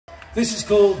This is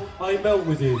called I Melt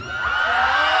With You.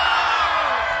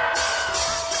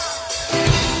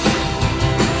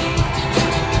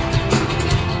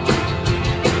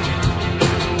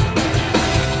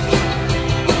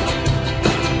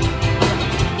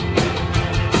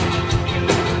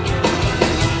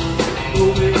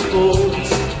 Moving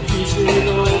forwards, using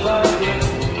all my breath,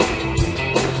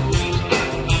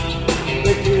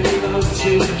 making up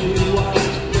to you I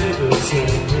never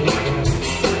said regrets.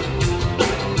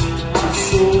 I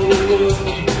saw the world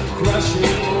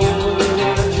crashing all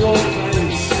around your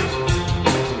face,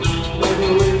 never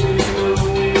really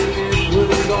knowing it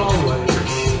was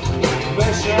always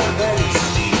measure base.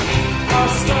 I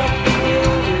stopped the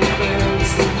world and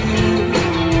danced with you.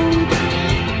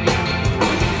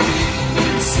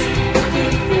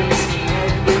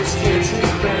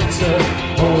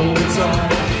 All the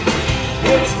time,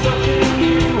 there's nothing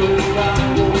new and I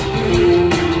won't do.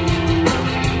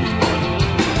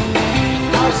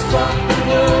 I stop the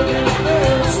world and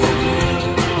dance with you.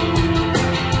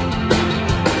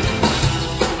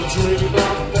 Dream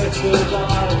of better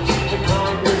lives, the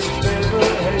kind which never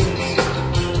hates.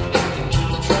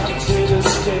 Trapped in a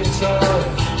state of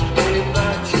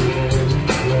imaginary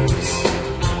grace.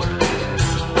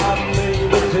 I've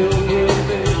made a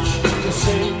pilgrimage to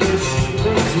sing this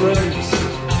race,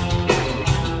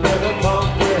 never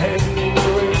comprehending the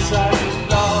race I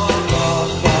love.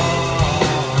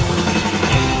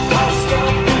 I'll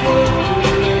stop the world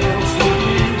and dance with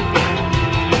you.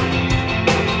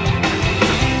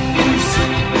 You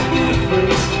see the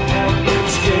difference and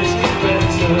it's getting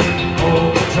better all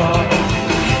the time.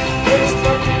 There's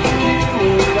nothing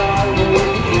new and I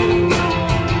won't do.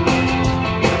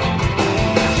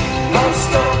 I'll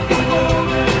stop the world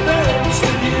and dance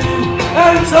with you.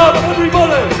 Hands up,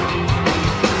 everybody!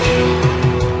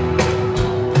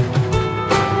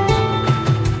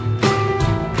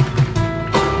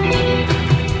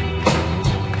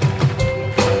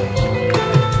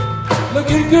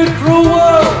 Looking good for a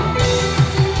while.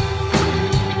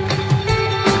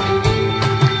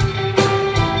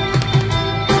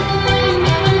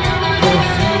 The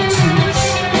future's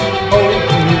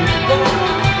open wide.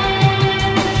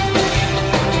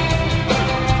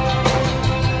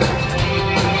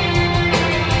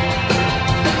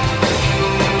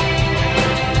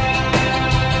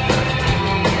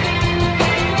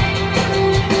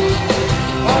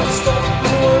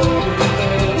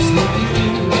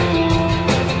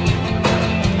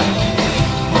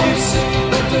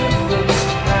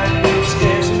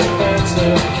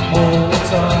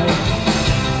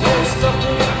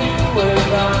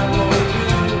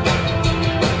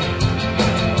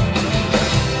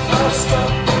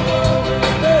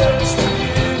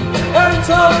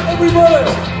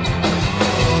 Everybody!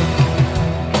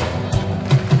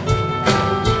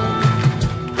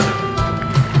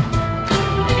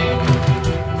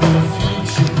 The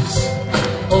future's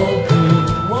open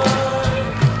wide.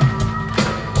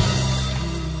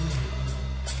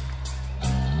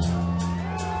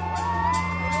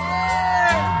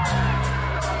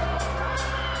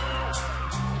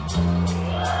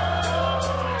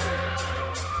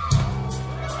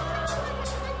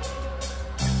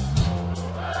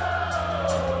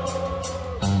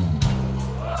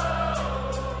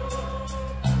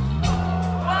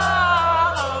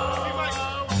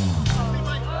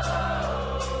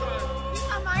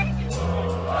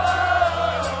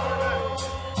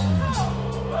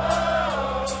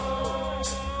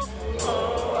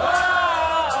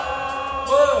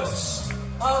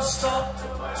 I'll stop the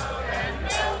world and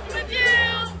melt with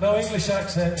you. No English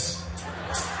accents.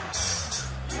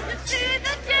 You see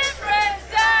the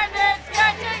difference and it's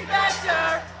getting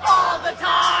better all the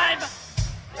time.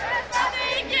 There's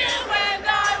nothing you and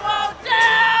I won't do.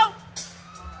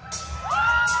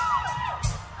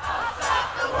 I'll stop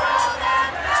the world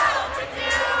and melt with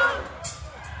you.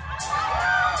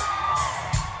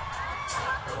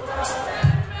 Stop the world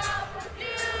and melt with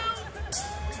you.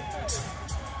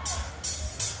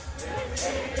 You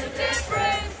see the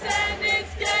difference and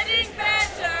it's getting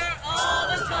better all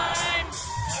the time.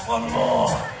 One more.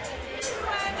 You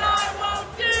and I won't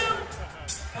do.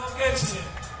 Can't get to you.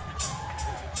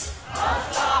 I'll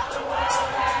stop the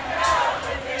world and melt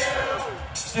with you.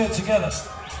 Let's do it together.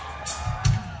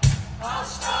 I'll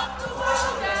stop the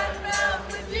world and melt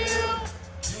with you.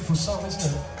 Beautiful song,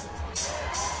 isn't it?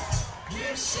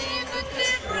 You see the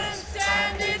difference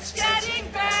and it's getting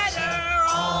better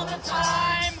all the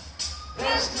time.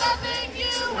 There's nothing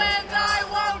you and I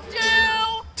won't do.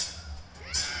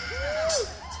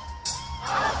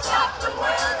 I'll stop the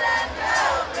world and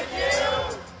melt with you.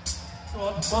 Go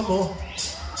on, one more.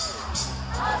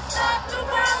 I'll stop the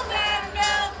world and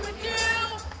melt with you.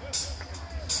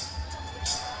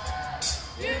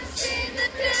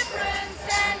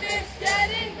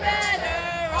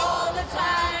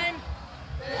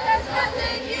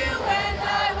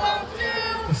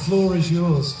 floor is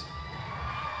yours.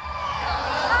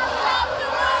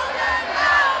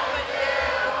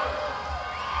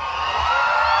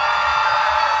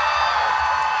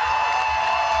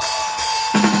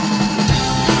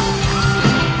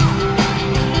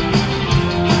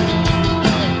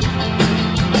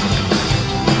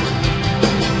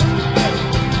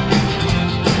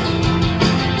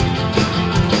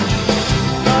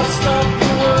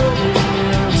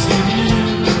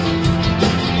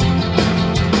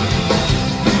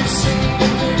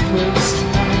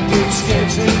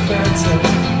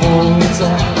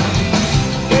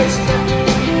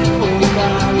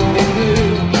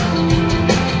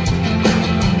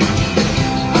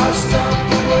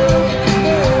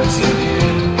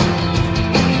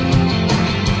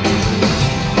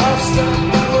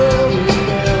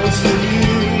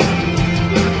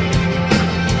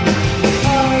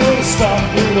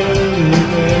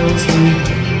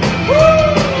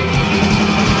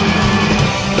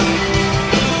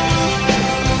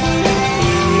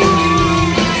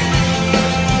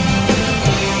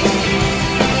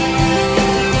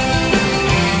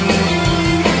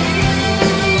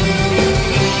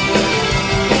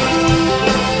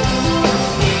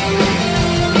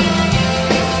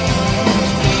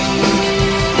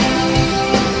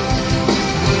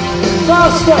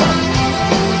 Faster!